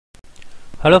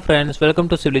Hello friends, welcome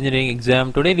to Civil Engineering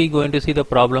exam. Today we are going to see the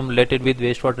problem related with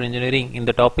wastewater engineering in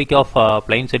the topic of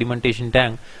plain sedimentation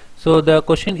tank. So the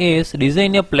question is,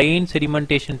 design a plain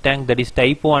sedimentation tank that is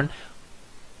type 1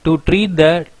 to treat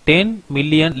the 10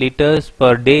 million liters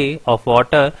per day of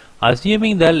water,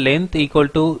 assuming the length equal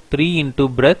to 3 into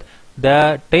breadth.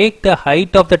 Take the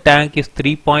height of the tank is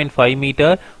 3.5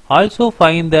 meter. Also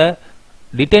find the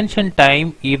detention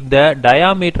time if the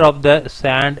diameter of the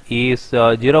sand is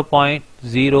 0.04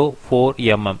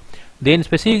 mm. Then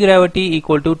specific gravity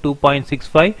equal to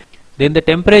 2.65. Then the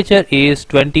temperature is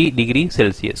 20 degrees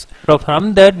Celsius. So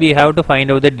from that we have to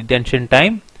find out the detention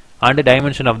time and the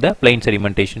dimension of the plain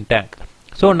sedimentation tank.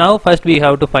 So now first we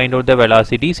have to find out the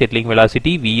velocity, settling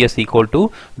velocity. Vs equal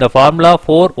to the formula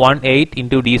 418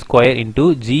 into d square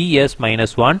into gs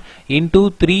minus 1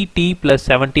 into 3t plus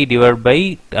 70 divided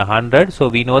by 100. So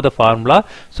we know the formula.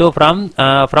 So from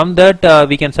that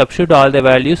we can substitute all the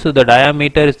values. So the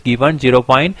diameter is given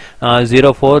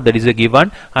 0.04, that is a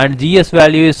given, and gs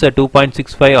value is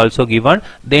 2.65 also given.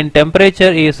 Then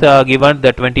temperature is given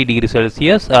the 20 degrees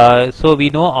Celsius. So we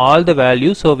know all the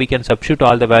values, so we can substitute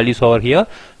all the values over here.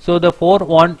 So the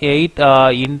 418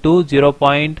 into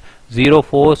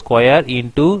 0.04 square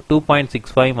into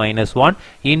 2.65 minus 1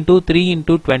 into 3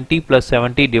 into 20 plus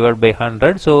 70 divided by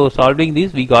 100. So solving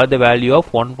this we got the value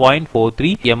of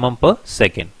 1.43 mm per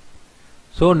second.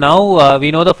 So now we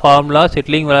know the formula,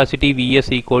 settling velocity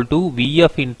Vs equal to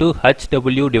Vf into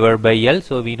Hw divided by L.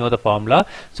 So we know the formula.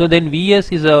 So then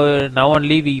Vs is now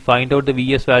only we find out the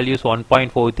Vs value is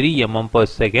 1.43 mm per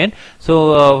second.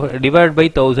 So divided by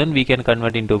 1000 we can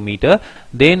convert into meter.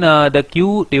 Then the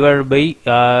Q divided by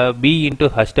B into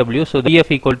Hw. So the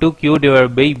Vf equal to Q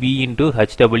divided by B into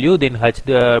Hw, then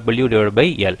Hw divided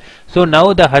by L. So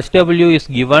now the Hw is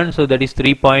given, so that is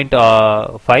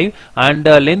 3.5, and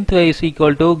length is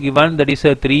equal to given, that is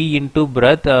 3 into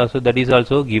breadth, so that is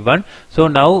also given. So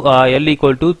now L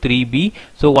equal to 3b.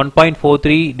 So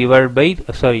 1.43 divided by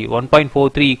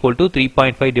 1.43 equal to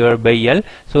 3.5 divided by L.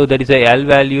 So that is a L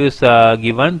value is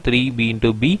given 3b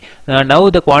into b. Now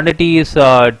the quantity is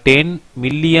 10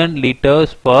 million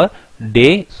liters per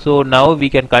day. So now we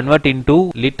can convert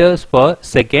into liters per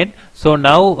second. So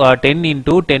now 10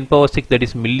 into 10 power 6, that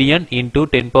is million, into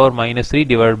 10 power minus 3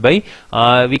 divided by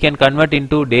we can convert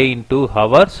into day into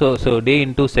hour. So day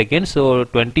into seconds. So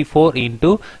 24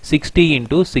 into 60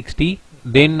 into 60.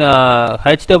 Then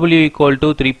Hw equal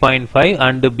to 3.5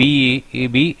 and B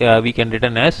we can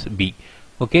written as B.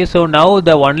 Okay, so now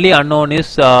the only unknown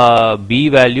is B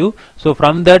value. So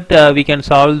from that we can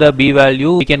solve the B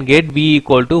value. We can get B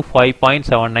equal to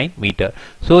 5.79 meter.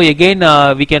 So again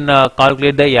we can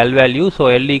calculate the L value. So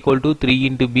L equal to 3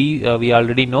 into B we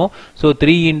already know. So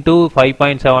 3 into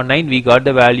 5.79 we got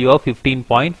the value of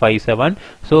 15.57.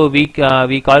 So we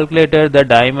calculated the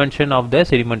dimension of the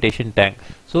sedimentation tank.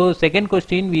 So second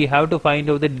question, we have to find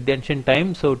out the detention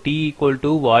time. So T equal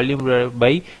to volume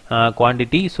by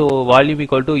quantity. So volume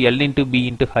equal to L into B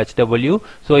into Hw.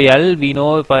 So L we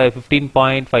know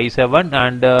 15.57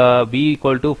 and B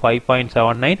equal to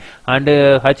 5.79 and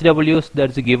Hw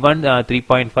that's given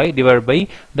 3.5 divided by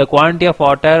the quantity of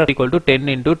water equal to 10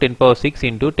 into 10 power 6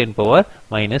 into 10 power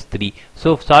minus 3.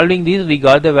 So solving this we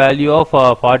got the value of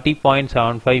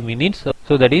 40.75 minutes.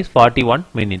 So that is 41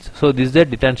 minutes. So this is the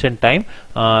detention time.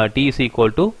 T is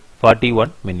equal to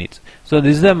 41 minutes. So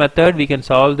this is the method we can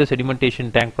solve the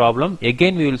sedimentation tank problem.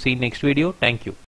 Again we will see next video. Thank you.